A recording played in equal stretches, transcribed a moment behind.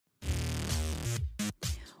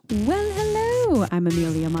Well, hello. I'm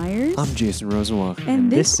Amelia Myers. I'm Jason Rosenwalk.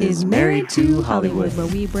 And this is Married to Hollywood, where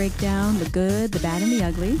we break down the good, the bad, and the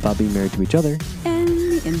ugly. About being married to each other. And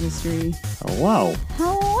the industry. Hello.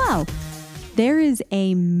 Hello. There is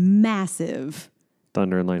a massive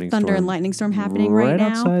Thunder and lightning storm happening right now.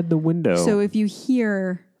 Right outside the window. So if you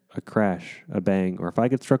hear a crash, a bang, or if I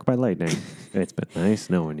get struck by lightning, it's been nice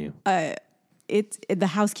knowing you. The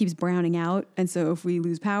house keeps browning out, and so if we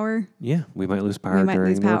lose power, we might lose power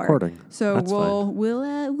during the recording. So That's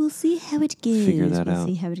we'll see how it goes. Figure that out.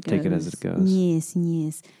 See how it goes. Take it as it goes.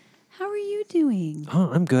 Yes. How are you doing?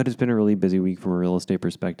 Oh, I'm good. It's been a really busy week from a real estate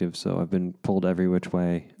perspective, so I've been pulled every which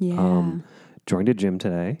way. Yeah. Joined a gym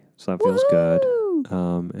today, so that feels good.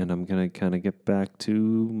 And I'm going to kind of get back to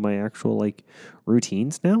my actual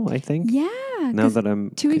routines now, I think. Yeah. Now that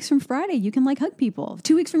I'm 2 weeks from Friday, you can hug people.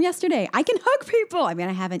 2 weeks from yesterday, I can hug people. I mean,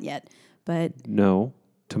 I haven't yet, but no,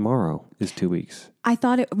 tomorrow is 2 weeks. I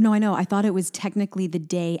thought it was technically the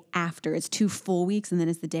day after. It's 2 full weeks and then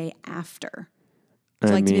it's the day after.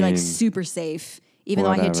 So to be super safe. Even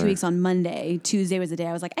though I had 2 weeks on Monday, Tuesday was the day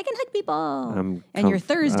I was like, I can hug people. And your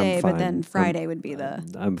Thursday, but then Friday would be the...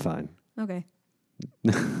 I'm fine. Okay.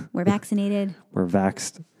 We're vaccinated. We're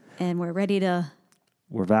vaxxed. And we're ready to...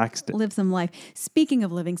 We're vaxxed. Live some life. Speaking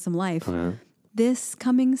of living some life, this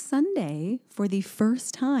coming Sunday, for the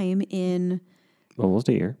first time in... almost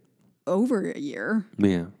a year. Over a year.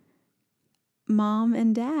 Yeah. Mom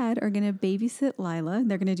and Dad are going to babysit Lila.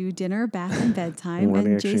 They're going to do dinner, bath, and bedtime.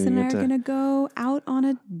 And Jason and I are going to go out on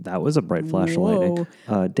a... That was a bright flash of lightning.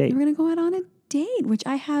 Date. We're going to go out on a date, which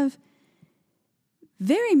I have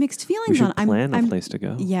very mixed feelings on. We should plan a place to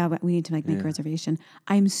go. Yeah, but we need to make a reservation.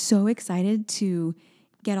 I'm so excited to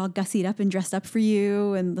get all gussied up and dressed up for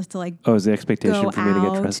you and to Oh, is the expectation for me to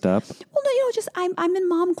get dressed up? Well, no, just I'm in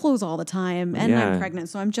mom clothes all the time and I'm pregnant,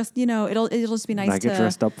 so I'm just it'll just be nice to... I get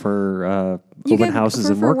dressed up for open houses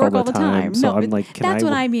and work all the time. So I'm like, that's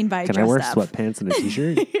what I mean by can I wear sweatpants and a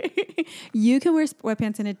t-shirt? You can wear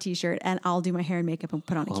sweatpants and a t-shirt, and I'll do my hair and makeup and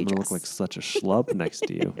put on a cute dress. I'm gonna look like such a schlub next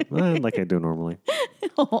to you, like I do normally.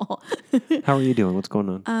 How are you doing? What's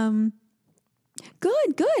going on?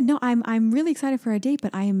 Good. No, I'm really excited for our date,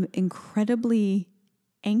 but I am incredibly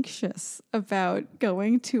anxious about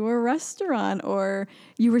going to a restaurant, or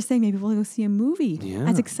you were saying maybe we'll go see a movie. Yeah.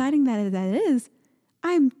 As exciting that is,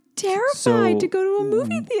 I'm terrified to go to a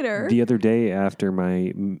movie theater. The other day after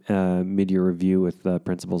my mid-year review with the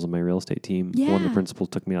principals of my real estate team, one of the principals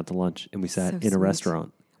took me out to lunch and we sat in a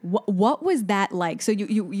restaurant. What was that like? So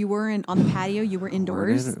you weren't on the patio, you were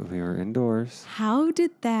indoors? We were indoors. How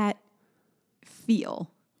did that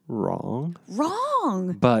feel? Wrong.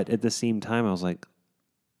 But at the same time, I was like,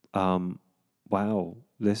 wow,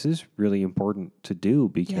 this is really important to do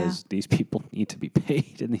because these people need to be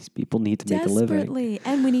paid and these people need to make a living. Desperately.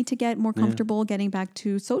 And we need to get more comfortable getting back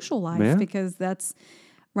to social life because that's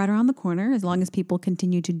right around the corner as long as people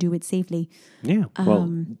continue to do it safely. Yeah.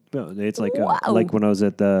 It's like when I was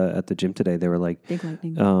at the gym today, they were like, big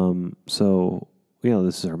lightning. So,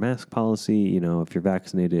 this is our mask policy. If you're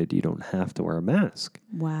vaccinated, you don't have to wear a mask.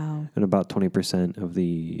 Wow. And about 20% of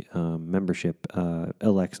the membership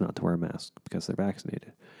elects not to wear a mask because they're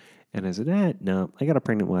vaccinated. And I said, no, I got a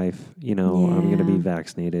pregnant wife. I'm going to be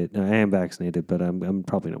vaccinated. I am vaccinated, but I'm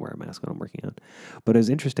probably going to wear a mask when I'm working out. But it was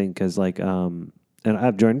interesting because and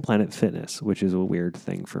I've joined Planet Fitness, which is a weird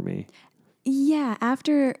thing for me. Yeah,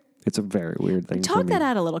 it's a very weird thing. Talk that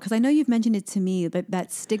out a little, because I know you've mentioned it to me,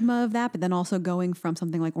 that stigma of that, but then also going from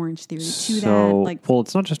something like Orange Theory to that. Well,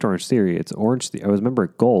 it's not just Orange Theory. It's Orange Theory. I was a member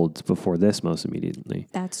at Gold's before this most immediately.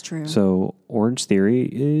 That's true. So Orange Theory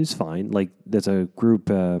is fine. There's a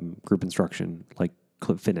group instruction,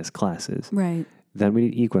 fitness classes. Right. Then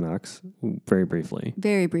we did Equinox, very briefly.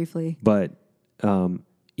 Very briefly. But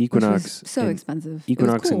Equinox... so expensive.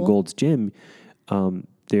 Equinox and Gold's Gym,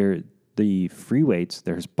 they're... The free weights,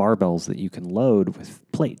 there's barbells that you can load with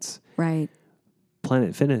plates. Right.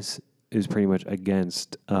 Planet Fitness is pretty much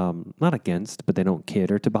against, not against, but they don't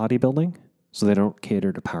cater to bodybuilding. So they don't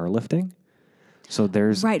cater to powerlifting. So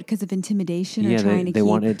there's... Right, because of intimidation or trying to they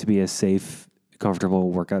want it to be a safe,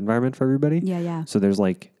 comfortable workout environment for everybody. Yeah. So there's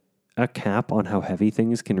a cap on how heavy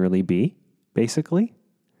things can really be, basically.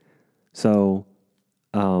 So...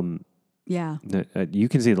 yeah. You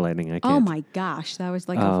can see the lightning. I can't. Oh my gosh. That was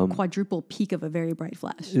a quadruple peak of a very bright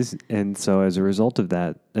flash. And so as a result of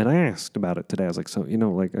that, and I asked about it today, I was like,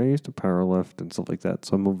 I used to power lift and stuff like that.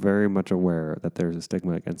 So I'm very much aware that there's a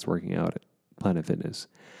stigma against working out at Planet Fitness.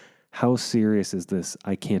 How serious is this?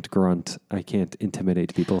 I can't grunt. I can't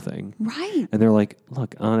intimidate people thing. Right. And they're like,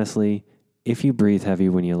 look, honestly, if you breathe heavy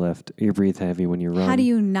when you lift, you breathe heavy when you run. How do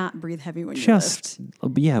you not breathe heavy when you lift?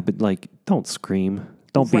 Yeah, but like, don't scream.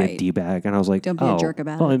 Don't be a D-bag. And I was like, don't be a jerk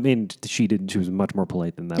about it. I mean, she didn't. She was much more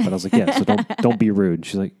polite than that. But I was like, yeah, so don't be rude.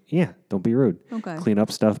 She's like, yeah, don't be rude. Okay. Clean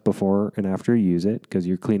up stuff before and after you use it, because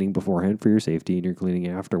you're cleaning beforehand for your safety and you're cleaning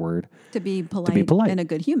afterward. To be polite and a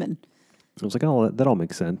good human. I was like, oh, that all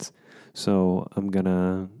makes sense. So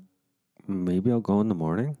maybe I'll go in the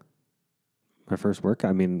morning. My first work.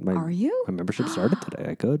 I mean, Are you? My membership started today.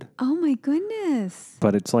 I could. Oh my goodness.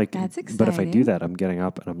 But it's like, that's exciting. But if I do that, I'm getting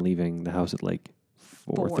up and I'm leaving the house at like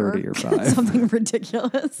 4:30 or 5. Something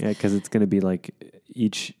ridiculous. Yeah, because it's going to be like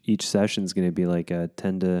each session is going to be like a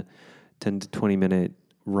 10 to 20 minute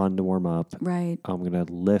run to warm up. Right. I'm going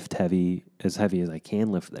to lift as heavy as I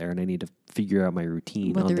can lift there, and I need to figure out my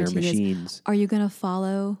routine on their machines. Are you going to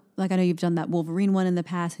follow? Like, I know you've done that Wolverine one in the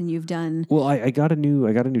past, and you've done. Well, I got a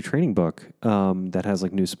new training book that has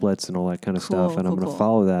like new splits and all that kind of stuff, and I'm going to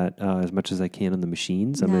follow that as much as I can on the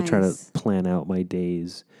machines. I'm going to try to plan out my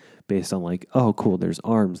days based on like, oh, cool, there's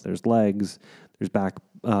arms, there's legs, there's back,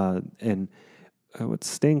 and what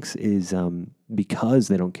stinks is because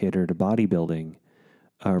they don't cater to bodybuilding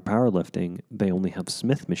or powerlifting, they only have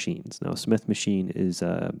Smith machines. Now, a Smith machine is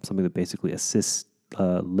something that basically assists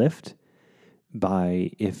lift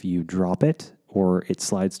by if you drop it or it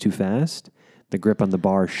slides too fast, the grip on the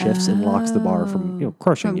bar shifts and locks the bar from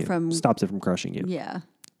crushing you, stops it from crushing you. Yeah.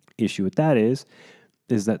 Issue with that is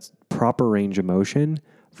that proper range of motion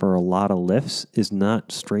for a lot of lifts is not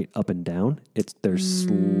straight up and down.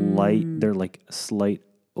 They're like slight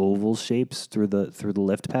oval shapes through the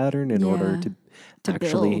lift pattern in order to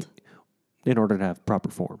actually build. In order to have proper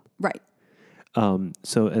form. Right. But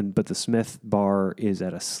the Smith bar is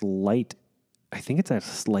at a slight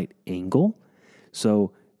angle.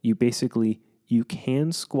 So you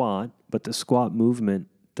can squat, but the squat movement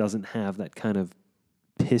doesn't have that kind of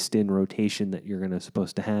piston rotation that you're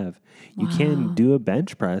supposed to have. You can do a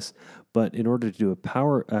bench press, but in order to do a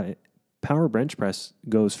power bench press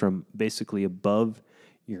goes from basically above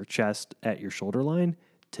your chest at your shoulder line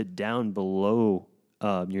to down below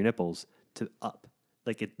your nipples to up.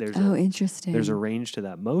 Like interesting. There's a range to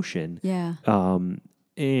that motion. Yeah.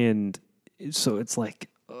 And so it's like,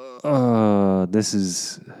 this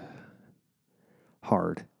is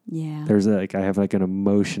hard. Yeah. I have like an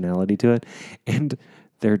emotionality to it, and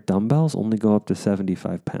their dumbbells only go up to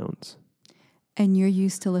 75 pounds. And you're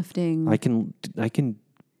used to lifting. I can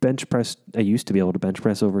bench press. I used to be able to bench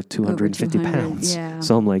press over 250 pounds. Yeah.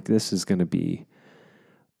 So I'm like, this is going to be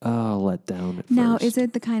let down at now, first. Is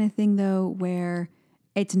it the kind of thing though where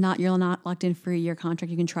you're not locked in for a year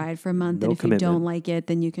contract? You can try it for a month, and if you don't like it,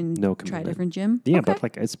 then you can try a different gym. Yeah, but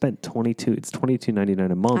like I spent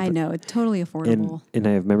 $22.99 a month. I know, it's totally affordable. And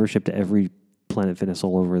I have membership to every Planet Fitness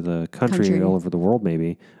all over the country, all over the world.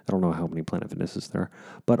 Maybe I don't know how many Planet Fitnesses there are,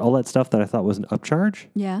 but all that stuff that I thought was an upcharge.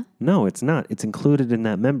 Yeah. No, it's not. It's included in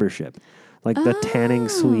that membership, like the tanning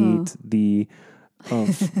suite, I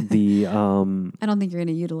don't think you're going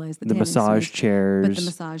to utilize the massage chairs. But the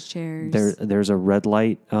massage chairs. There's a red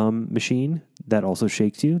light machine that also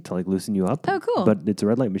shakes you to like loosen you up. Oh, cool. But it's a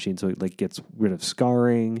red light machine, so it like gets rid of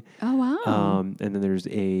scarring. Oh, wow. And then there's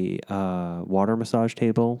a water massage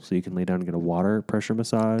table, so you can lay down and get a water pressure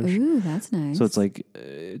massage. Ooh, that's nice. So it's like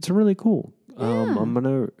it's really cool. Yeah.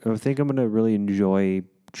 I think I'm gonna really enjoy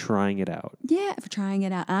trying it out. Yeah, for trying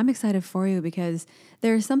it out. I'm excited for you because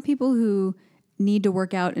there are some people who need to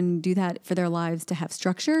work out and do that for their lives to have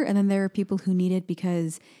structure. And then there are people who need it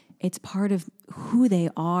because it's part of who they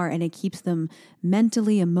are and it keeps them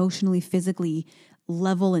mentally, emotionally, physically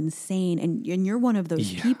level and sane. And you're one of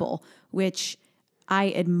those people, which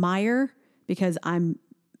I admire because I'm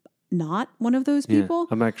not one of those people.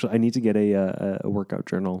 I need to get a workout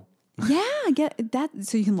journal. Yeah, get that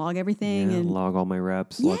so you can log everything and log all my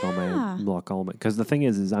reps, log all my, because the thing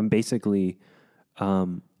is I'm basically,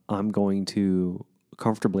 I'm going to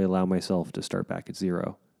comfortably allow myself to start back at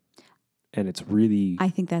zero. And it's really... I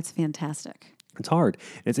think that's fantastic. It's hard.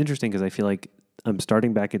 It's interesting because I feel like I'm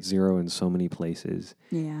starting back at zero in so many places.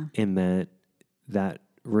 Yeah. In that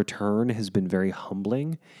return has been very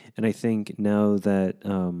humbling. And I think now that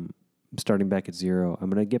I'm starting back at zero, I'm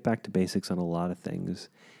going to get back to basics on a lot of things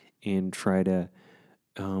and try to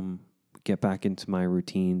get back into my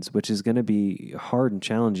routines, which is going to be hard and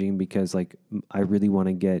challenging because like I really want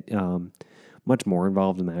to get much more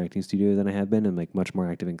involved in the acting studio than I have been and like much more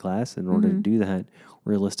active in class. In order to do that,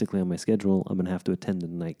 realistically on my schedule, I'm going to have to attend the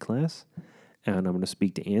night class. And I'm going to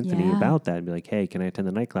speak to Anthony about that and be like, hey, can I attend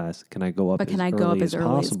the night class? Can I go up as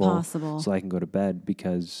early as possible so I can go to bed?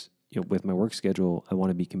 Because with my work schedule, I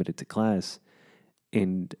want to be committed to class.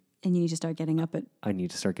 And And you need to start getting up at... I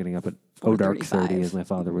need to start getting up at dark 30, as my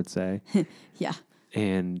father would say. Yeah.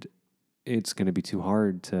 And it's going to be too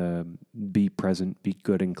hard to be present, be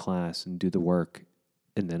good in class, and do the work,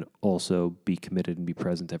 and then also be committed and be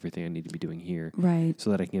present to everything I need to be doing here. Right.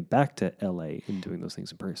 So that I can get back to LA and doing those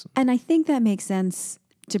things in person. And I think that makes sense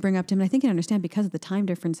to bring up to him. And I think he'd understand because of the time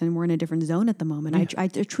difference and we're in a different zone at the moment. Yeah. I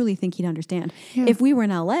truly think he'd understand. Yeah. If we were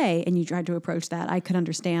in LA and you tried to approach that, I could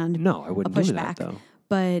understand. No, I wouldn't do that though.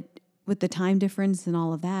 But with the time difference and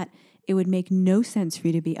all of that, it would make no sense for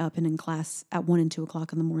you to be up and in class at 1 and 2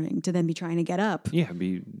 o'clock in the morning to then be trying to get up. Yeah,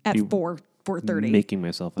 at 4:30, making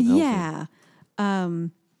myself unhealthy. Yeah,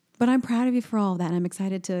 but I'm proud of you for all of that, and I'm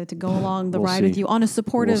excited to go along the ride with you on a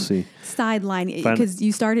supportive sideline because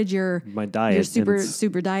you started my diet, your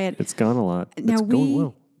super diet. It's gone a lot. Now it's going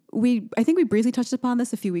well. I think we briefly touched upon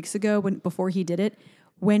this a few weeks ago before he did it.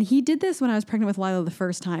 When he did this, when I was pregnant with Lila the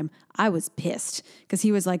first time, I was pissed because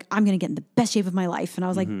he was like, I'm going to get in the best shape of my life. And I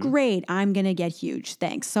was like, great, I'm going to get huge.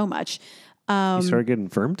 Thanks so much. You started getting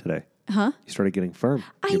firm today. Huh? You started getting firm.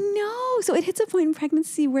 I know. So it hits a point in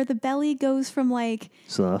pregnancy where the belly goes from like...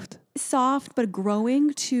 Soft, but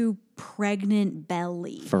growing to pregnant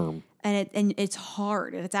belly. Firm. And it's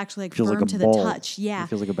hard. And it's actually like feels firm like to ball. The touch. Yeah. It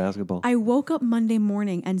feels like a basketball. I woke up Monday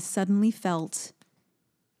morning and suddenly felt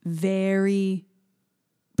very...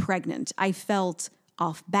 pregnant. I felt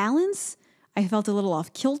off balance. I felt a little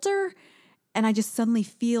off kilter. And I just suddenly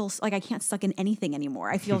feel like I can't suck in anything anymore.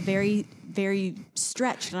 I feel very, very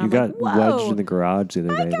stretched. And you got wedged in the garage the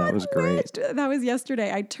other day. That was great. That was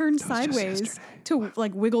yesterday. I turned sideways to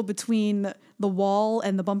like wiggle between the wall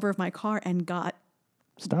and the bumper of my car and got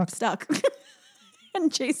stuck.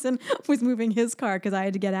 And Jason was moving his car because I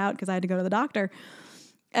had to get out because I had to go to the doctor.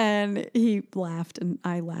 And he laughed and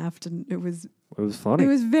I laughed and it was funny. It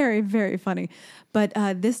was very, very funny. But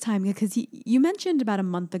this time, because you mentioned about a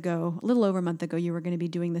little over a month ago, you were going to be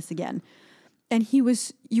doing this again. And you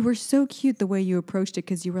were so cute the way you approached it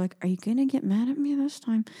because you were like, are you going to get mad at me this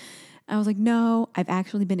time? I was like, no, I've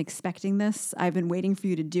actually been expecting this. I've been waiting for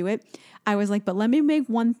you to do it. I was like, but let me make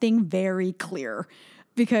one thing very clear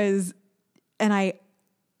and I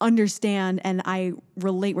understand and I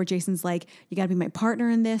relate where Jason's like, you got to be my partner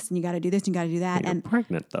in this and you got to do this and you got to do that. You're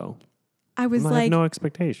pregnant though. I was like, I have no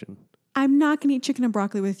expectation. I'm not going to eat chicken and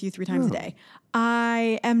broccoli with you 3 times a day.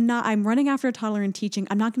 I'm running after a toddler and teaching.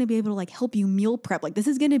 I'm not going to be able to like help you meal prep. Like this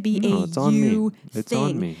is going to be it's on me. It's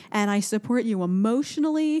on me. And I support you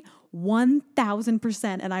emotionally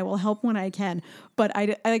 1,000% and I will help when I can. But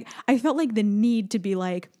I felt like the need to be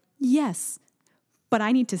like, yes, but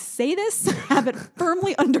I need to say this, have it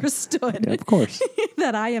firmly understood. Yeah, of course.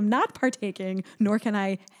 That I am not partaking, nor can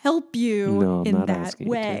I help you in that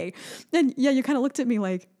way. And yeah, you kind of looked at me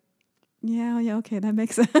like, yeah, okay, that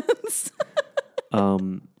makes sense.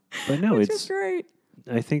 But no, it's great.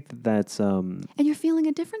 I think that's... and you're feeling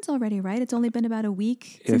a difference already, right? It's only been about a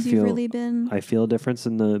week since you've really been... I feel a difference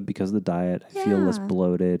because of the diet. I feel less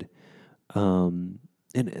bloated. And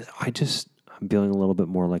I'm feeling a little bit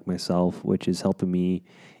more like myself, which is helping me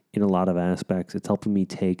in a lot of aspects. It's helping me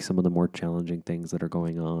take some of the more challenging things that are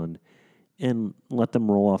going on and let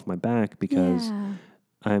them roll off my back because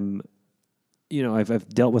I'm, I've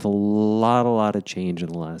dealt with a lot of change in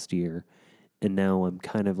the last year. And now I'm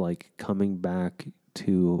kind of like coming back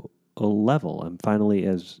to a level. I'm finally,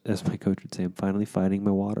 as my coach would say, I'm finally finding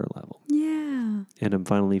my water level. Yeah. And I'm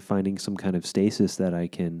finally finding some kind of stasis that I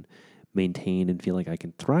can maintain and feel like I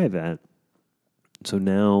can thrive at. So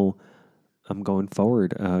now I'm going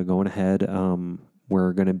forward, going ahead.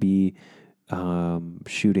 We're going to be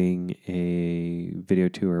shooting a video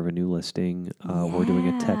tour of a new listing. We're doing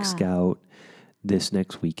a tech scout this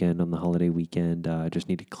next weekend on the holiday weekend. I just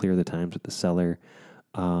need to clear the times with the seller.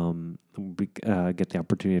 Get the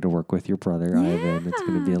opportunity to work with your brother, Ivan. It's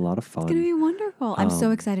going to be a lot of fun. It's going to be wonderful. I'm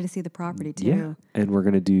so excited to see the property too. Yeah, and we're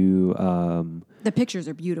going to do... the pictures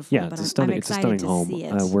are beautiful. Yeah, it's a stunning home.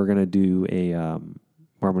 We're going to do I'm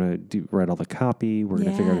going to write all the copy. We're going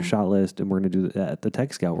to figure out a shot list, and we're going to do at the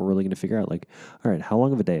tech scout. We're really going to figure out like, all right, how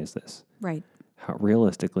long of a day is this? Right.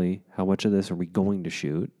 Realistically, how much of this are we going to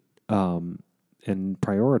shoot? And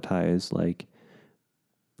prioritize like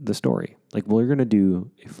the story. Like we're going to do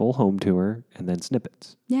a full home tour and then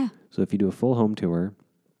snippets. Yeah. So if you do a full home tour,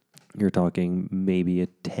 you're talking maybe a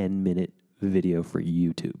 10-minute video for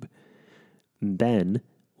YouTube. And then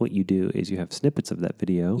what you do is you have snippets of that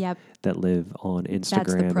video that live on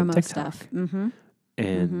Instagram and TikTok. Stuff. Mm-hmm.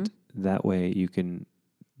 And that way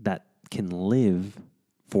that can live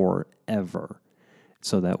forever.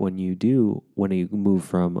 So that when you move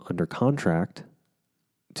from under contract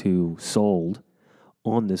to sold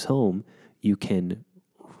on this home, you can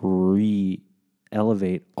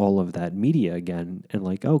elevate all of that media again and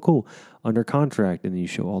like, oh, cool, under contract. And then you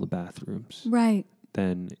show all the bathrooms. Right.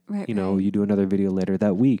 Then, you do another video later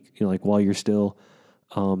that week, like while you're still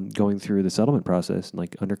going through the settlement process and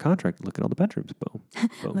like under contract, look at all the bedrooms. Boom.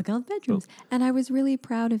 Boom. Look at all the bedrooms. Boom. And I was really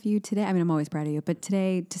proud of you today. I mean, I'm always proud of you, but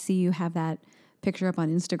today to see you have that picture up on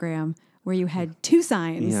Instagram where you had 2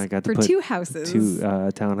 signs for 2 houses.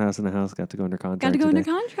 2 townhouse and a house got to go under contract. Got to go under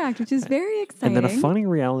contract, which is very exciting. And then a funny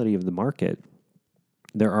reality of the market,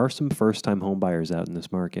 there are some first-time home buyers out in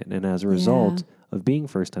this market. And as a result of being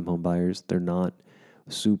first-time home buyers, they're not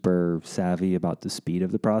super savvy about the speed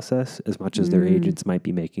of the process as much as their agents might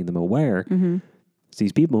be making them aware. Mm-hmm. So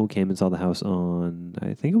these people who came and saw the house on,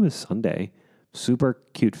 I think it was Sunday, super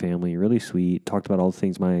cute family, really sweet, talked about all the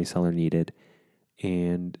things my seller needed.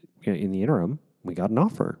 And in the interim, we got an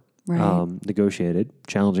offer. Right. Negotiated,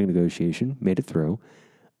 challenging negotiation, made it through.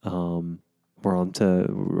 We're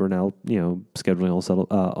now, scheduling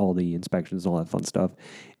all the inspections and all that fun stuff.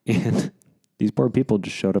 And these poor people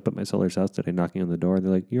just showed up at my seller's house today, knocking on the door.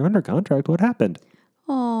 They're like, "You're under contract. What happened?"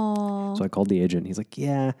 Oh. So I called the agent. He's like,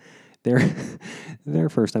 "Yeah, they're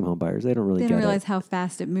first-time home buyers. They don't really get it. They don't realize how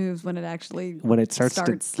fast it moves when it actually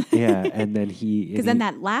starts. And then because then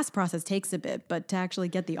that last process takes a bit. But to actually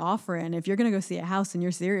get the offer in, if you're going to go see a house and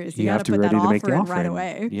you're serious, you got to put that offer in right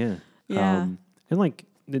away. Yeah, yeah. And like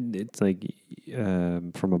it's like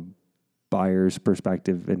from a buyer's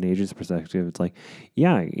perspective and agent's perspective, it's like,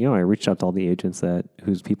 I reached out to all the agents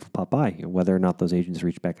whose people pop by, whether or not those agents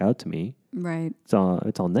reach back out to me. Right. It's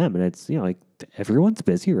on them. And it's, like everyone's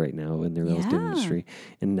busy right now in the real estate industry.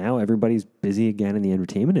 And now everybody's busy again in the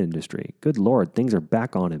entertainment industry. Good Lord, things are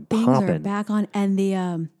back on and popping. Things are back on. And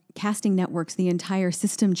the casting networks, the entire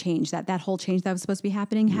system change, that whole change that was supposed to be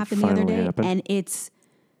happened the other day. And it's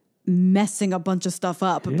messing a bunch of stuff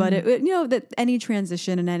up, but that any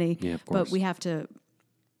transition and any, but we have to,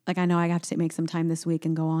 I know I have to make some time this week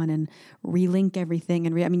and go on and relink everything.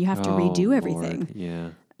 And you have to redo everything. Lord. Yeah.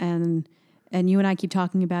 And you and I keep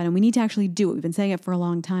talking about, and we need to actually do it. We've been saying it for a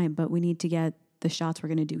long time, but we need to get the shots we're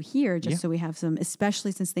going to do here so we have some,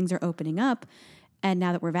 especially since things are opening up. And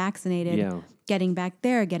now that we're vaccinated, getting back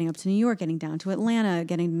there, getting up to New York, getting down to Atlanta,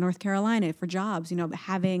 getting to North Carolina for jobs, we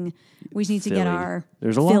just need to get our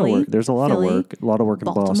There's a lot of work. There's a lot of work in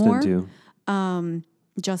Baltimore, Boston too.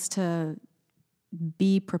 Just to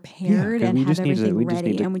be prepared and have everything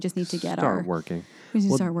ready. And we just need to start working. We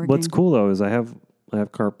just start working. What's cool though is I have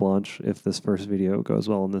carte blanche if this first video goes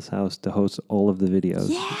well in this house to host all of the videos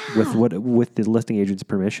with the listing agent's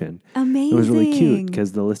permission. Amazing. It was really cute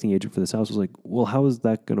because the listing agent for this house was like, "Well, how is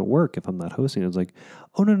that going to work if I'm not hosting?" I was like,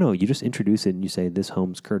 "Oh no, you just introduce it and you say this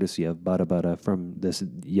home's courtesy of bada bada from this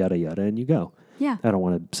yada yada and you go." Yeah. I don't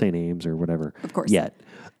want to say names or whatever. Of course. Yet.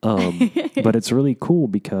 But it's really cool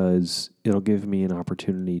because it'll give me an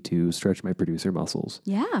opportunity to stretch my producer muscles.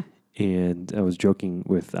 Yeah. And I was joking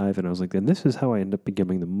with Ivan. I was like, then this is how I end up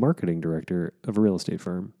becoming the marketing director of a real estate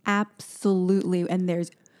firm. Absolutely. And there's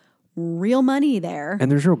real money there. And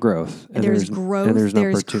there's real growth. And there's growth. And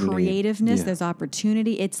there's creativeness. There's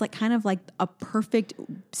opportunity. It's kind of like a perfect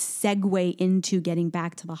segue into getting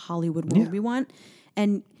back to the Hollywood world we want.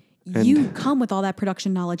 And you come with all that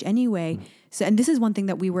production knowledge anyway. So, and this is one thing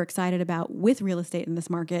that we were excited about with real estate in this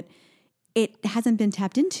market. It hasn't been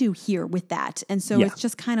tapped into here with that. And so it's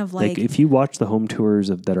just kind of like if you watch the home tours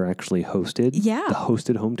that are actually hosted, the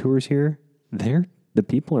hosted home tours here, the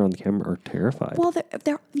people are on the camera are terrified. Well,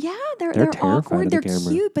 they're awkward, they're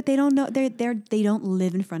cute, but they don't know they don't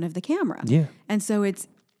live in front of the camera. Yeah. And so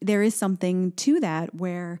there is something to that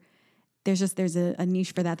where there's a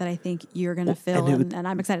niche for that I think you're going to fill, and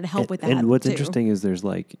I'm excited to help with that. And what's interesting is there's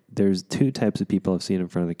 2 types of people I've seen in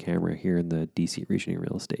front of the camera here in the DC region in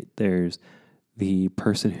real estate. There's the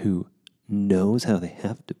person who knows how they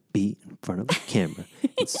have to be in front of the camera,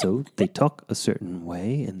 and so they talk a certain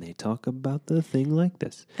way, and they talk about the thing like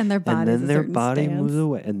this, and their body moves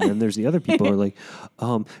away, and then there's the other people who are like,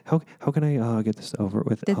 how can I get this over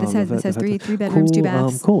with? This has 3 bedrooms, 2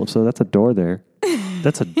 baths. Cool. So that's a door there.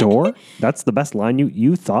 That's a door. That's the best line.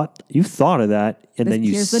 You thought of that, and then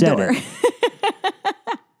you said it.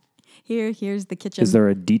 Here's the kitchen. Is there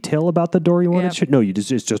a detail about the door you wanted to show? No, it's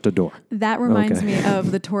just a door. That reminds me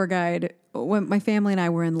of the tour guide when my family and I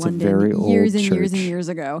were in London years and years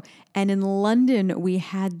ago. And in London, we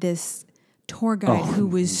had this tour guide who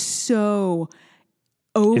was so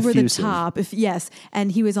over the top.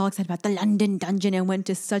 And he was all excited about the London dungeon and went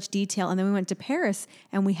to such detail. And then we went to Paris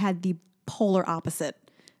and we had the polar opposite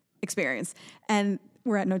experience. And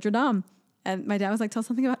we're at Notre Dame. And my dad was like, tell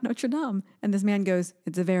something about Notre Dame. And this man goes,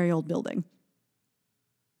 it's a very old building.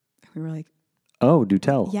 And we were like, Oh, do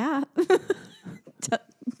tell. Yeah.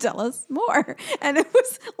 Tell us more. And it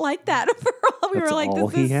was like that for all. We were like,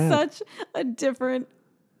 this is such a different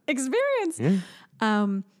experience. Yeah.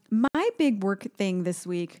 My big work thing this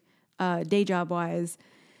week, day job wise.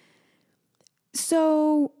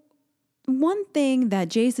 So one thing that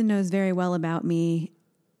Jason knows very well about me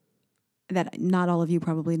that not all of you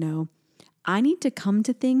probably know, I need to come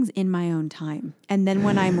to things in my own time. And then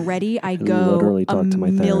when I'm ready, I go a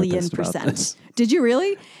million%. Did you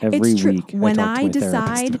really? Every it's true. week When I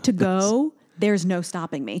decide to go, there's no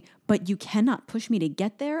stopping me. But you cannot push me to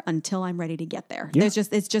get there until I'm ready to get there. Yeah.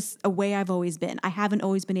 It's just a way I've always been. I haven't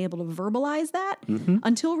always been able to verbalize that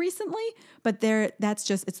until recently, but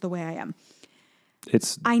it's the way I am.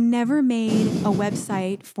 I never made a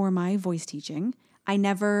website for my voice teaching. I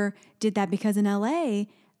never did that because in LA,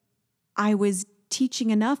 I was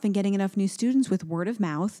teaching enough and getting enough new students with word of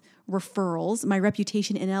mouth, referrals. My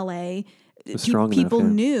reputation in LA, people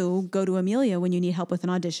knew, go to Amelia when you need help with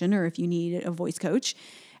an audition or if you need a voice coach.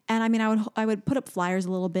 And I mean, I would put up flyers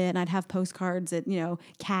a little bit, and I'd have postcards at,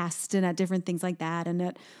 Cast and at different things like that, and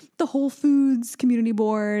at the Whole Foods community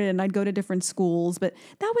board, and I'd go to different schools. But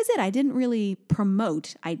that was it. I didn't really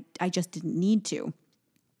promote. I just didn't need to.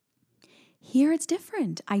 Here it's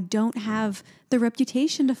different. I don't have the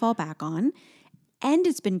reputation to fall back on, and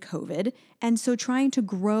it's been COVID. And so trying to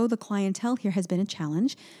grow the clientele here has been a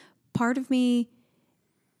challenge. Part of me,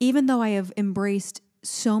 even though I have embraced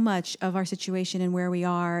so much of our situation and where we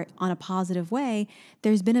are on a positive way,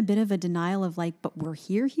 there's been a bit of a denial of but we're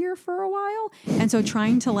here for a while. And so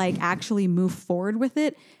trying to actually move forward with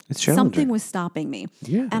it, something was stopping me.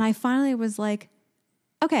 Yeah. And I finally was like,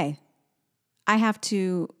 okay, I have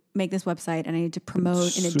to make this website and I need to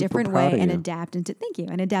promote in a different way and adapt into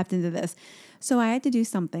this. So I had to do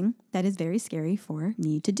something that is very scary for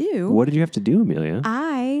me to do. What did you have to do, Amelia?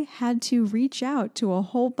 I had to reach out to a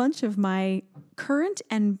whole bunch of my current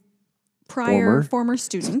and former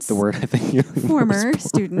students. The word I think you're former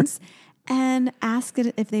students, and ask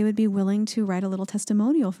it if they would be willing to write a little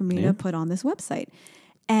testimonial for me to put on this website.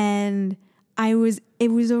 And it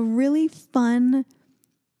was a really fun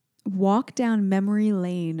walk down memory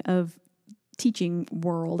lane of teaching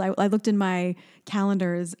world. I looked in my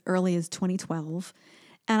calendar as early as 2012,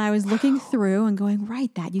 and I was looking through and going,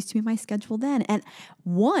 right, that used to be my schedule then. And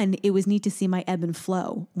it was neat to see my ebb and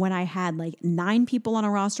flow when I had 9 people on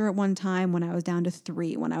a roster at one time, when I was down to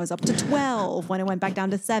 3, when I was up to 12, when it went back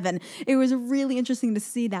down to 7. It was really interesting to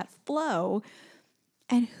see that flow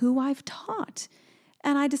and who I've taught.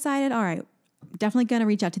 And I decided, all right, definitely going to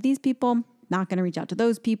reach out to these people, not going to reach out to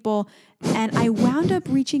those people. And I wound up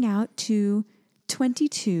reaching out to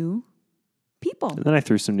 22 people. And then I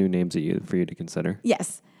threw some new names at you for you to consider.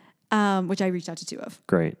 Yes, which I reached out to 2 of.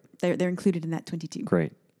 Great. They're included in that 22.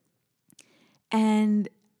 Great. And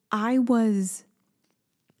I was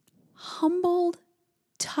humbled,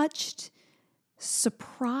 touched,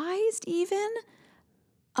 surprised even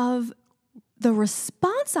of the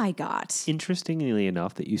response I got. Interestingly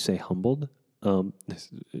enough that you say humbled.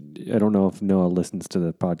 I don't know if Noah listens to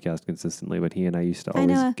the podcast consistently, but he and I used to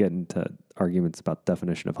always get into arguments about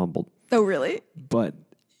definition of humbled. Oh, really? But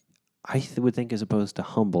I would think as opposed to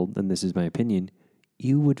humbled, and this is my opinion,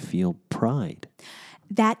 you would feel pride.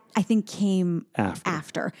 That, I think, came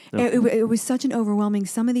after. Okay. It was such an overwhelming...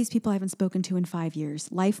 Some of these people I haven't spoken to in 5 years.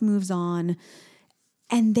 Life moves on.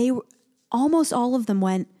 And almost all of them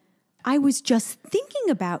went, I was just thinking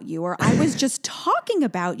about you, or I was just talking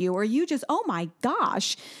about you, or you just, oh my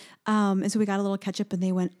gosh. And so we got a little catch up, and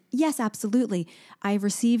they went, yes, absolutely. I've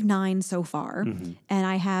received 9 so far, and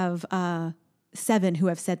I have 7 who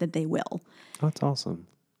have said that they will. Oh, that's awesome.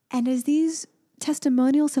 And as these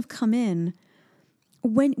testimonials have come in,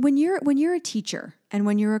 when you're a teacher and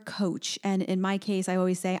when you're a coach, and in my case, I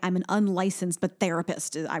always say I'm an unlicensed but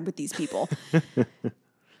therapist with these people.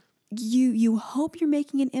 You hope you're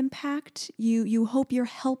making an impact. You hope you're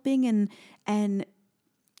helping and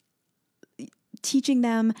teaching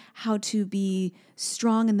them how to be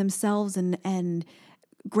strong in themselves and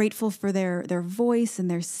grateful for their voice and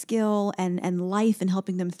their skill and life and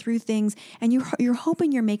helping them through things. And you're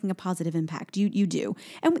hoping you're making a positive impact. You do.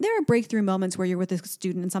 And there are breakthrough moments where you're with a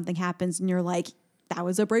student and something happens and you're like, that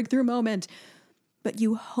was a breakthrough moment. But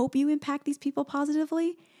you hope you impact these people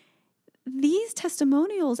positively. These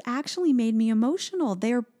testimonials actually made me emotional.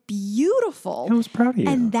 They're beautiful. I was proud of you.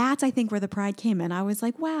 And that's, I think, where the pride came in. I was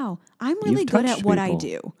like, wow, I'm really good at what I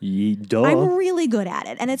do. Duh. I'm really good at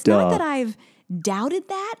it. And it's not that I've doubted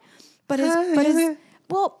that, but as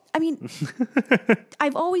well, I mean,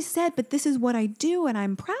 I've always said, but this is what I do and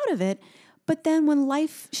I'm proud of it. But then when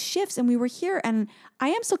life shifts and we were here, and I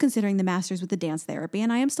am still considering the master's with the dance therapy,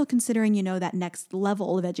 and I am still considering, that next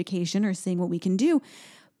level of education or seeing what we can do.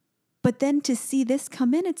 But then to see this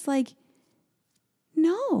come in, it's like,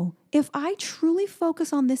 no, if I truly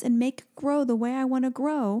focus on this and make it grow the way I want to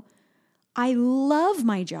grow, I love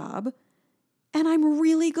my job and I'm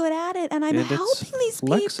really good at it and I'm helping these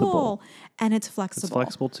people. And it's flexible. It's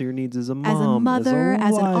flexible to your needs as a mom, as a mother,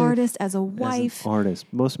 as an artist, as a wife. As an artist.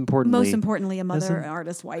 Most importantly, a mother, an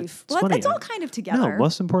artist, wife. It's all kind of together. No,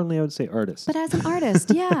 most importantly, I would say artist. But as an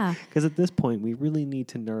artist, yeah. Because at this point, we really need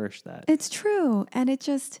to nourish that. It's true. And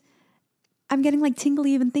I'm getting like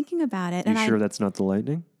tingly even thinking about it. You sure that's not the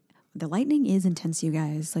lightning? The lightning is intense, you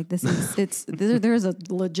guys. Like this is, there's a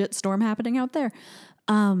legit storm happening out there.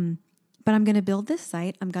 But I'm going to build this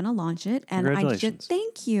site. I'm going to launch it. And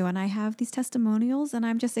thank you. And I have these testimonials and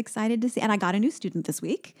I'm just excited to see. And I got a new student this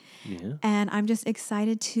week. Yeah. And I'm just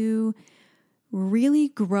excited to really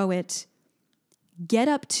grow it. Get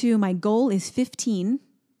up to, my goal is 15.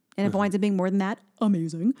 And if it winds up being more than that,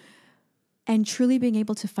 amazing. And truly being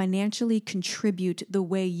able to financially contribute the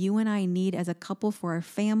way you and I need as a couple for our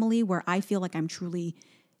family, where I feel like I'm truly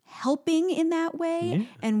helping in that way,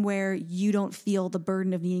 and where you don't feel the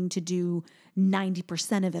burden of needing to do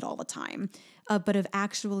 90% of it all the time, but of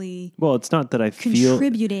actually it's not that I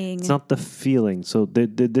contributing. It's not the feeling. So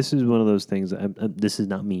this is one of those things. This is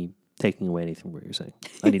not me taking away anything from what you're saying.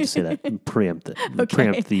 I need to say that and preempt it. Okay.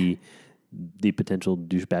 Preempt the potential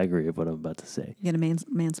douchebaggery of what I'm about to say. You gonna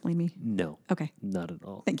mansplain me? No. Okay. Not at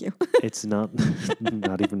all. Thank you. It's not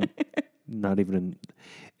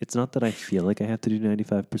it's not that I feel like I have to do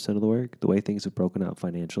 95% of the work. The way things have broken out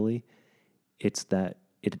financially, it's that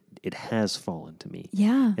it has fallen to me.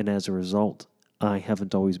 Yeah. And as a result, I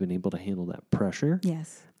haven't always been able to handle that pressure.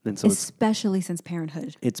 Yes. And so especially since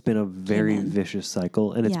parenthood. It's been a very vicious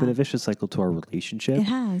cycle, and it's been a vicious cycle to our relationship. It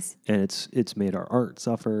has. And it's made our art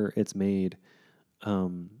suffer. It's made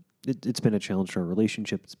it's been a challenge to our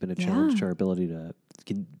relationship. It's been a challenge to our ability to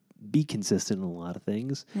be consistent in a lot of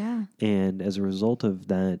things. Yeah. And as a result of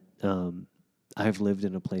that, I've lived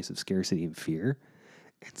in a place of scarcity and fear.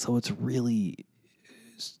 And so it's really,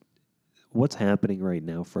 what's happening right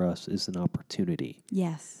now for us is an opportunity.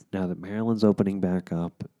 Yes. Now that Maryland's opening back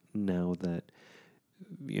up, now that,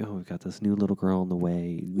 we've got this new little girl on the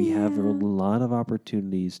way, we have a lot of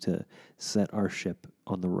opportunities to set our ship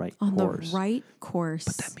on the right course. On the right course.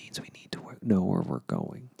 But that means we need to know where we're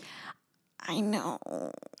going. I know.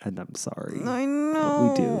 And I'm sorry. I know.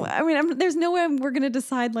 We do. I mean, there's no way we're going to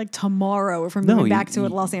decide like tomorrow if we're moving back to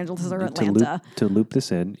Los Angeles or Atlanta. To loop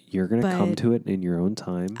this in, you're going to come to it in your own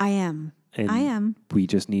time. I am. And we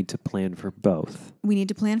just need to plan for both. We need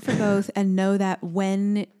to plan for both and know that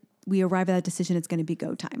when we arrive at that decision, it's going to be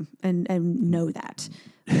go time and know that.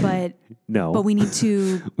 But but we need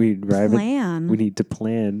to plan. We need to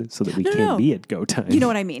plan so that we can be at go time. You know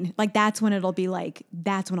what I mean? Like that's when it'll be like,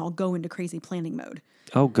 that's when I'll go into crazy planning mode.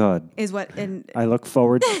 Oh God. Is what, and I look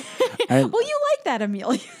forward. Well, you like that,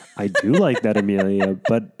 Amelia. I do like that, Amelia,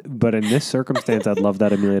 but in this circumstance, I'd love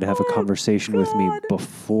that Amelia to have a conversation with me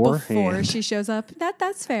beforehand. Before she shows up.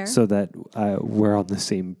 That's fair. So that we're on the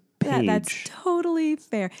same page. That's totally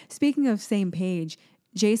fair. Speaking of same page,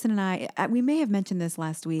 Jason and I, we may have mentioned this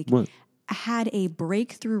last week, had a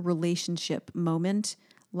breakthrough relationship moment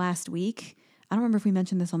last week. I don't remember if we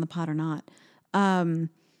mentioned this on the pod or not.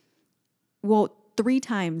 Well, 3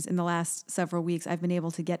 times in the last several weeks, I've been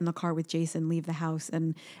able to get in the car with Jason, leave the house,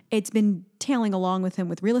 and it's been tailing along with him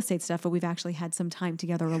with real estate stuff, but we've actually had some time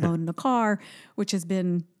together alone in the car, which has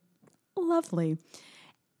been lovely.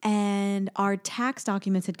 And our tax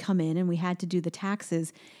documents had come in and we had to do the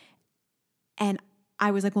taxes. And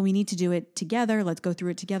I was like, well, we need to do it together. Let's go through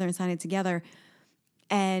it together and sign it together.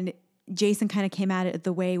 And Jason kind of came at it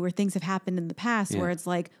the way where things have happened in the past, where it's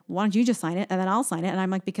like, why don't you just sign it and then I'll sign it? And I'm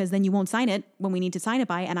like, because then you won't sign it when we need to sign it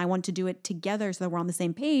by, and I want to do it together so that we're on the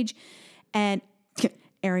same page. And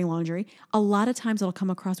airing laundry, a lot of times it'll come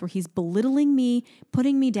across where he's belittling me,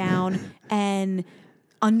 putting me down, and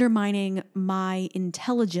undermining my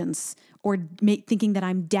intelligence, or thinking that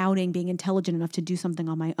I'm doubting being intelligent enough to do something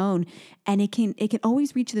on my own. And it can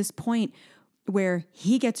always reach this point where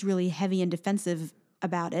he gets really heavy and defensive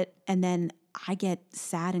about it, and then I get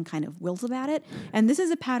sad and kind of wilt about it. And this is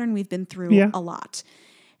a pattern we've been through a lot.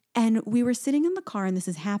 And we were sitting in the car and this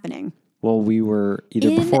is happening. Well, we were either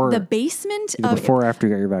in before the basement before or after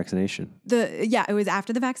you got your vaccination. It was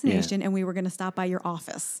after the vaccination, and we were going to stop by your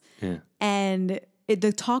office. Yeah. And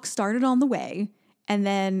the talk started on the way, and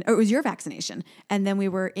then it was your vaccination, and then we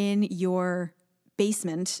were in your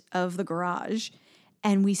basement of the garage,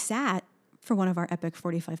 and we sat for one of our epic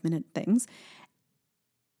 45-minute things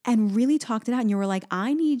and really talked it out. And you were like,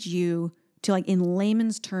 I need you to, like, in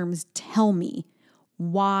layman's terms, tell me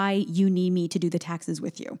why you need me to do the taxes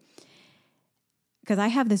with you. Because I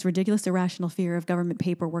have this ridiculous, irrational fear of government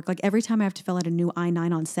paperwork. Like, every time I have to fill out a new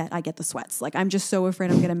I-9 on set, I get the sweats. Like, I'm just so afraid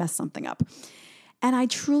I'm going to mess something up. And I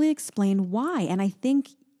truly explained why. And I think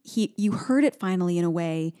you heard it finally in a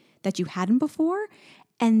way that you hadn't before.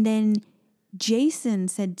 And then Jason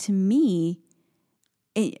said to me,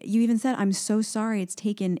 you even said, I'm so sorry it's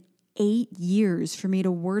taken 8 years for me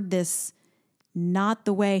to word this not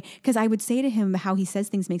the way, because I would say to him how he says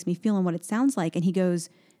things makes me feel and what it sounds like. And he goes,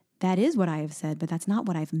 that is what I have said, but that's not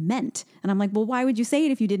what I've meant. And I'm like, well, why would you say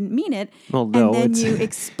it if you didn't mean it? Well, no, and then you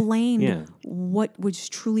explained what was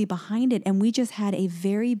truly behind it. And we just had a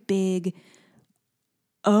very big,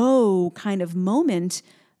 kind of moment.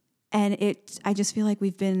 And I just feel like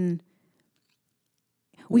we've been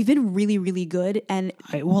really, really good. And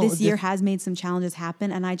this year has made some challenges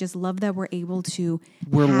happen. And I just love that we're able to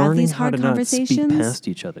have these hard conversations. We're learning how to not speak past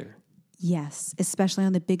each other. Yes, especially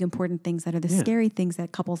on the big, important things that are the scary things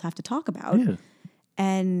that couples have to talk about. Yeah.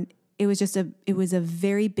 And it was just it was a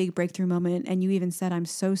very big breakthrough moment. And you even said, I'm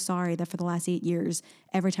so sorry that for the last 8 years,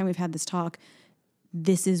 every time we've had this talk,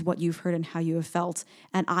 this is what you've heard and how you have felt.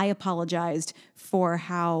 And I apologized for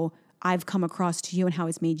how I've come across to you and how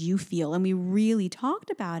it's made you feel. And we really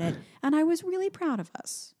talked about it. And I was really proud of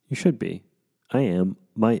us. You should be. I am.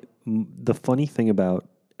 The funny thing about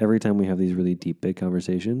every time we have these really deep, big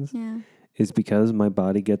conversations is because my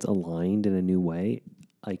body gets aligned in a new way.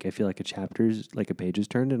 Like, I feel like a page is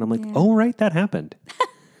turned and I'm like, oh, right, that happened.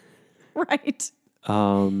 Right.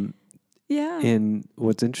 And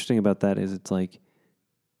what's interesting about that is it's like,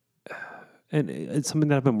 and it's something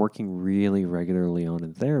that I've been working really regularly on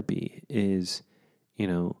in therapy is,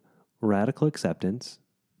 radical acceptance,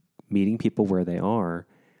 meeting people where they are,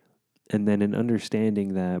 and then an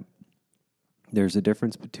understanding that there's a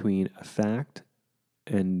difference between a fact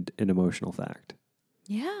and an emotional fact.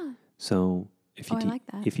 Yeah. So if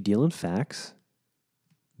you deal in facts,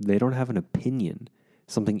 they don't have an opinion.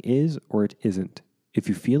 Something is or it isn't. If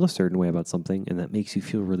you feel a certain way about something and that makes you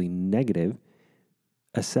feel really negative,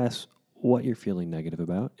 assess what you're feeling negative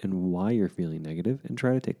about and why you're feeling negative and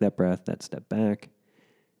try to take that breath, that step back,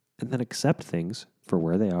 and then accept things for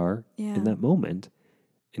where they are in that moment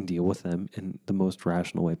and deal with them in the most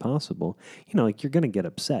rational way possible. Like, you're going to get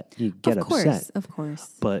upset. You get upset. Of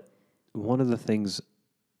course. But one of the things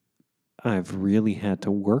I've really had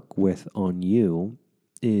to work with on you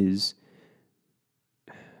is,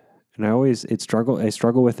 and I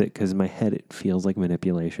struggle with it because in my head it feels like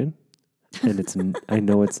manipulation. And I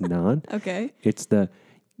know it's not. Okay. It's the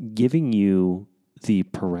giving you the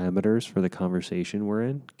parameters for the conversation we're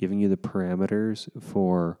in, giving you the parameters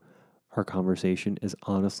for our conversation as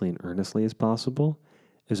honestly and earnestly as possible,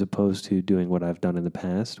 as opposed to doing what I've done in the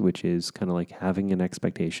past, which is kind of like having an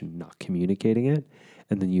expectation, not communicating it,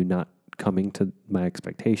 and then you not coming to my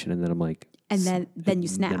expectation. And then I'm like, and then you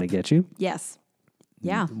snap. Then I get you. Yes.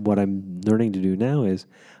 Yeah. What I'm learning to do now is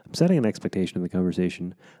I'm setting an expectation in the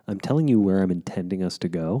conversation. I'm telling you where I'm intending us to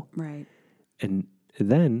go. Right. And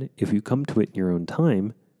then if you come to it in your own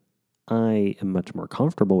time, I am much more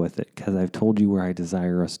comfortable with it because I've told you where I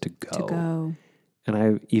desire us to go.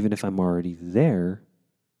 And even if I'm already there,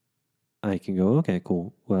 I can go, okay,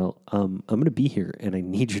 cool. Well, I'm going to be here and I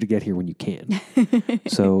need you to get here when you can.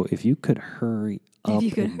 So if you could hurry up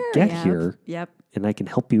and get here, and I can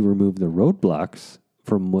help you remove the roadblocks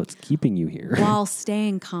from what's keeping you here. While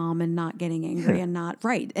staying calm and not getting angry and not,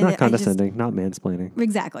 right. And not condescending, not mansplaining.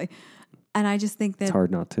 Exactly. And I just think that it's hard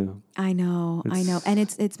not to. I know. And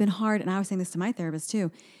it's been hard. And I was saying this to my therapist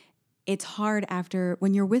too. It's hard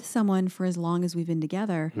when you're with someone for as long as we've been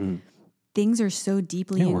together, things are so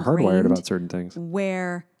deeply ingrained. We're hardwired about certain things.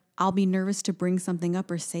 Where I'll be nervous to bring something up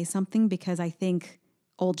or say something because I think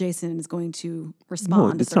old Jason is going to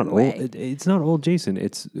respond. No, it's not old. It's not old Jason.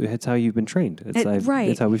 It's how you've been trained. Right.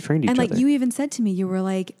 It's how we've trained each other. And like you even said to me, you were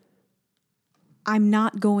like, I'm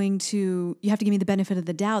not going to, you have to give me the benefit of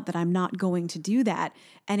the doubt that I'm not going to do that.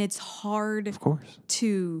 And it's hard, of course,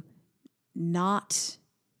 to not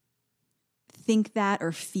think that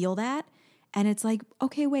or feel that. And it's like,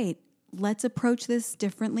 okay, wait, let's approach this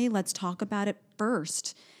differently. Let's talk about it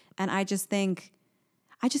first. And I just think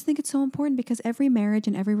it's so important because every marriage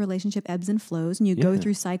and every relationship ebbs and flows, and you go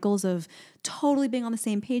through cycles of totally being on the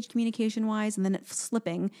same page communication wise and then it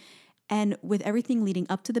slipping. And with everything leading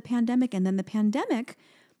up to the pandemic and then the pandemic,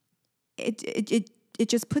 it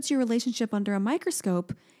just puts your relationship under a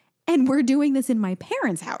microscope. And we're doing this in my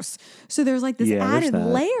parents' house. So there's like this added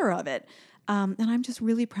layer of it. And I'm just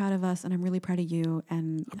really proud of us, and I'm really proud of you.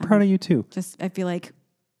 And I'm proud of you too. I feel like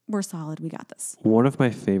we're solid. We got this. One of my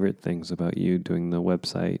favorite things about you doing the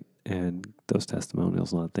website and those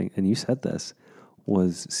testimonials and all that thing, and you said this,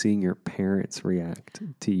 was seeing your parents react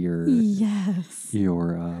to your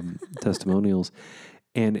testimonials.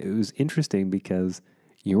 And it was interesting because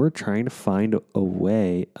you were trying to find a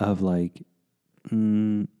way of like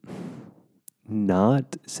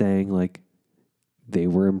not saying like they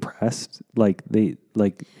were impressed, like they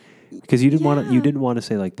like, because you didn't want to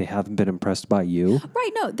say like they haven't been impressed by you.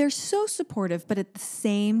 Right. No, they're so supportive, but at the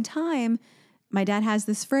same time, my dad has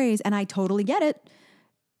this phrase, and I totally get it.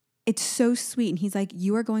 It's so sweet. And he's like,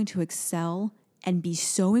 you are going to excel and be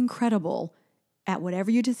so incredible at whatever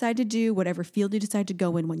you decide to do, whatever field you decide to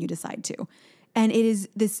go in when you decide to. And it is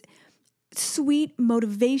this sweet,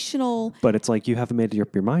 motivational. But it's like you haven't made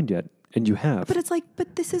up your mind yet. And you have. But it's like,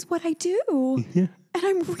 but this is what I do. Yeah. And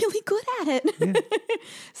I'm really good at it. Yeah.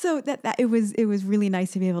 So that it was really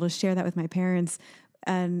nice to be able to share that with my parents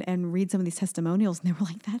and read some of these testimonials. And they were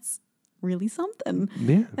like, that's really something.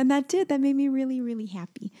 Yeah. And that made me really, really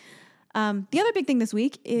happy. The other big thing this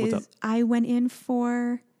week is I went in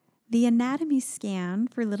for the anatomy scan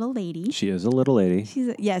for little lady. She is a little lady.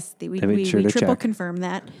 Yes. We triple confirmed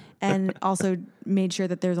that, and also made sure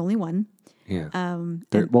that there's only one. Yeah.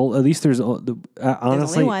 Well, at least there's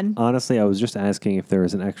honestly one. Honestly, I was just asking if there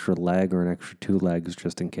was an extra leg or an extra 2 legs,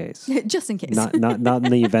 just in case. Just in case. Not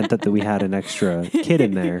in the event that we had an extra kid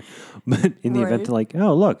in there, but in the event like,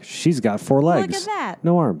 oh look, she's got 4 legs. Look at that.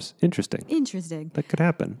 No arms. Interesting. That could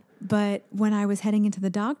happen. But when I was heading into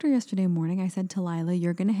the doctor yesterday morning, I said to Lila,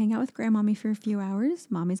 "You're going to hang out with Grandmommy for a few hours.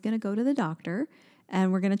 Mommy's going to go to the doctor,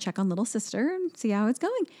 and we're going to check on little sister and see how it's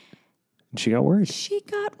going." She got worried. She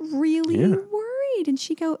got really worried, and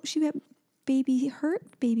she got baby hurt.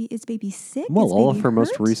 Is baby sick? Well, all of her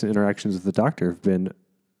most recent interactions with the doctor have been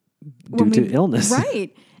due to illness,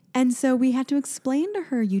 right? And so we had to explain to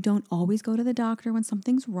her, you don't always go to the doctor when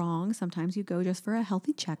something's wrong. Sometimes you go just for a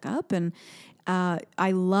healthy checkup. And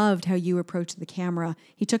I loved how you approached the camera.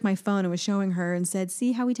 He took my phone and was showing her and said,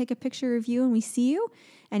 "See how we take a picture of you and we see you?"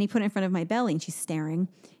 And he put it in front of my belly, and she's staring.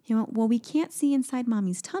 He went, "Well, we can't see inside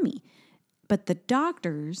Mommy's tummy. But the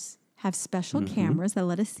doctors have special cameras that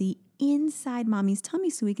let us see inside Mommy's tummy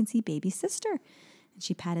so we can see baby sister." And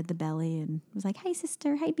she patted the belly and was like, "Hi,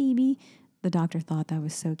 sister. Hi, baby." The doctor thought that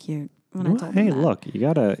was so cute when I told him that. Look, you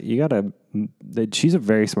gotta. She's a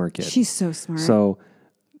very smart kid. She's so smart. So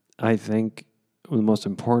I think the most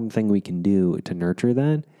important thing we can do to nurture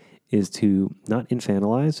that is to not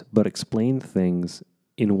infantilize, but explain things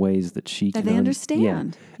in ways that she can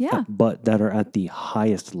understand. Yeah. But that are at the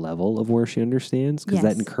highest level of where she understands, because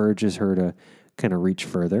that encourages her to kind of reach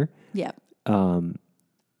further. Yeah. God,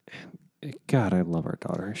 I love our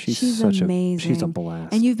daughter. She's such amazing. She's a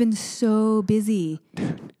blast. And you've been so busy.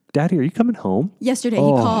 Daddy, are you coming home? Yesterday he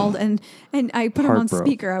called and I put her on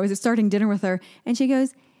speaker. I was starting dinner with her, and she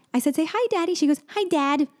goes, I said, "Say hi, Daddy." She goes, "Hi,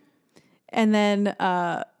 Dad." And then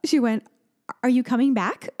she went, "Are you coming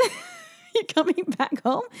back? You coming back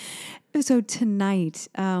home?" So tonight,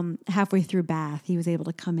 halfway through bath, he was able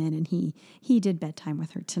to come in, and he did bedtime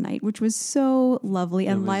with her tonight, which was so lovely.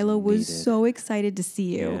 And Lila was so excited to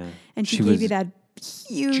see you. Yeah. And she gave you that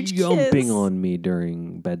huge jumping kiss on me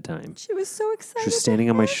during bedtime. She was so excited. She was standing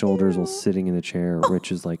on my shoulders while sitting in the chair.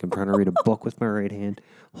 Rich is like, I'm trying to read a book with my right hand,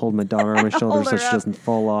 hold my daughter on my shoulder so she doesn't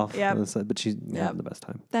fall off. Yep. But she's having the best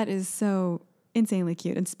time. That is so insanely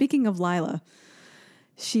cute. And speaking of Lila,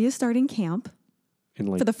 she is starting camp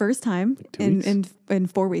for the first time in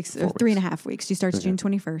 4 weeks, or 3.5 weeks. She starts June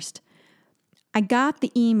 21st. I got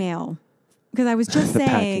the email because I was just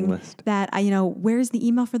saying that where's the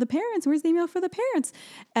email for the parents? Where's the email for the parents?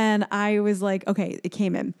 And I was like, okay, it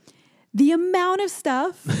came in. The amount of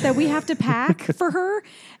stuff that we have to pack for her,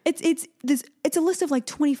 it's a list of like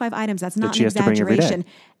 25 items. That's not an exaggeration.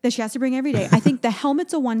 That she has to bring every day. I think the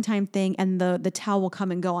helmet's a one-time thing, and the towel will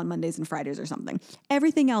come and go on Mondays and Fridays or something.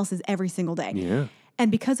 Everything else is every single day. Yeah. And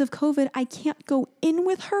because of COVID, I can't go in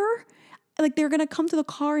with her. Like, they're going to come to the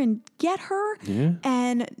car and get her. Yeah.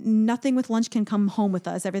 And nothing with lunch can come home with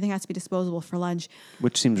us. Everything has to be disposable for lunch.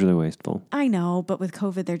 Which seems really wasteful. I know, but with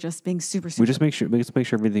COVID, they're just being super. We just make sure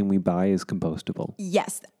everything we buy is compostable.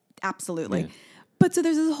 Yes, absolutely. Yeah. But so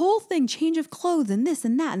there's this whole thing, change of clothes and this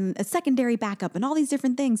and that and a secondary backup and all these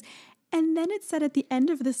different things. And then it said at the end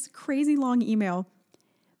of this crazy long email,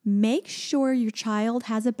 make sure your child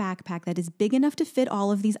has a backpack that is big enough to fit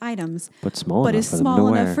all of these items, but is small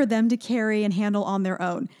enough for them to carry and handle on their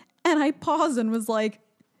own. And I paused and was like,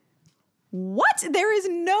 What? There is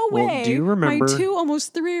no way do you remember, my 2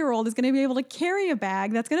 almost 3-year-old is going to be able to carry a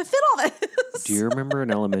bag that's going to fit all this. Do you remember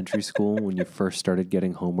in elementary school when you first started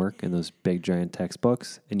getting homework and those big giant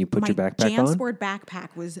textbooks and you put your backpack on? My JanSport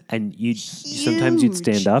backpack was and sometimes you'd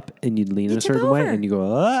stand up and you'd lean a certain way and you go,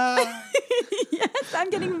 ah. Yes, I'm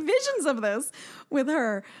getting visions of this with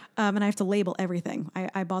her. And I have to label everything.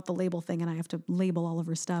 I bought the label thing and I have to label all of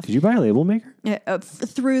her stuff. Did you buy a label maker?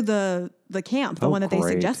 Through the camp, the one that they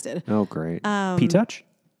suggested. Oh, great. P-Touch?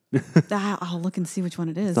 I'll look and see which one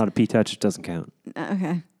it is. It's not a P-Touch. It doesn't count.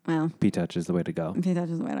 Okay. Well, P-Touch is the way to go. P-Touch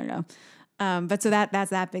is the way to go. But so that's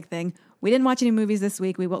that big thing. We didn't watch any movies this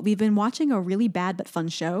week. We've been watching a really bad but fun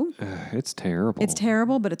show. It's terrible. It's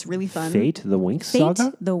terrible, but it's really fun. Fate, the Winx Saga?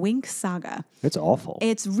 Fate, the Winx Saga. It's awful.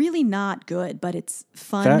 It's really not good, but it's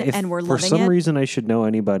fun and we're loving it. For some reason, I should know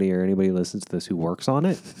anybody or anybody listens to this who works on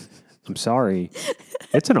it. I'm sorry.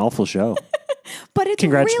 It's an awful show. But it's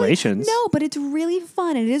congratulations. But it's really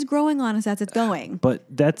fun. It is growing on us as it's going. But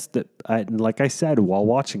that's like I said while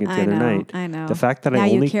watching it the other night. I know. The fact that now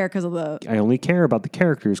you care because of the. I only care about the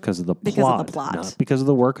characters because of the plot, not because of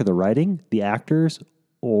the work of the writing, the actors,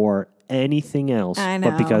 or anything else. I know.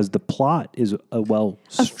 But because the plot is a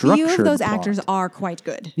well-structured. A few of those actors are quite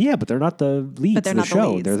good. Yeah, but they're not the leads. But they're not the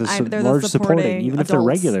leads. They're the large supporting. Even if they're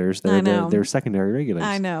regulars, they're secondary regulars.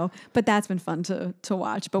 I know, but that's been fun to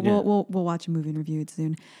watch. But we'll watch a movie and review it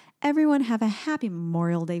soon. Everyone have a happy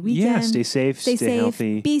Memorial Day weekend. Yeah, stay safe, stay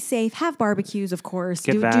healthy. Be safe. Have barbecues, of course.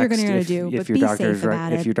 Do what you're going to do, but be safe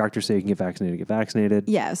about it. If your doctors say you can get vaccinated, get vaccinated.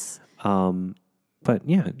 Yes. But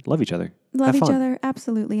yeah, love each other. Love each other,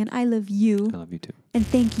 absolutely. And I love you. I love you too. And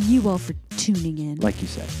thank you all for tuning in. Like you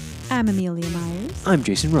said. I'm Amelia Myers. I'm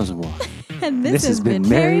Jason Rosenblatt. And this has been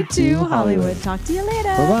Married to Hollywood. Talk to you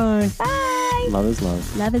later. Bye-bye. Bye. Love is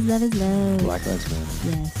love. Love is love is love. Black Lives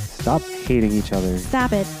Matter. Yes. Stop hating each other.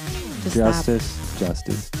 Stop it. Justice,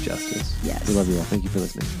 justice, justice. Yes. We love you all. Thank you for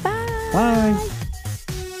listening. Bye. Bye.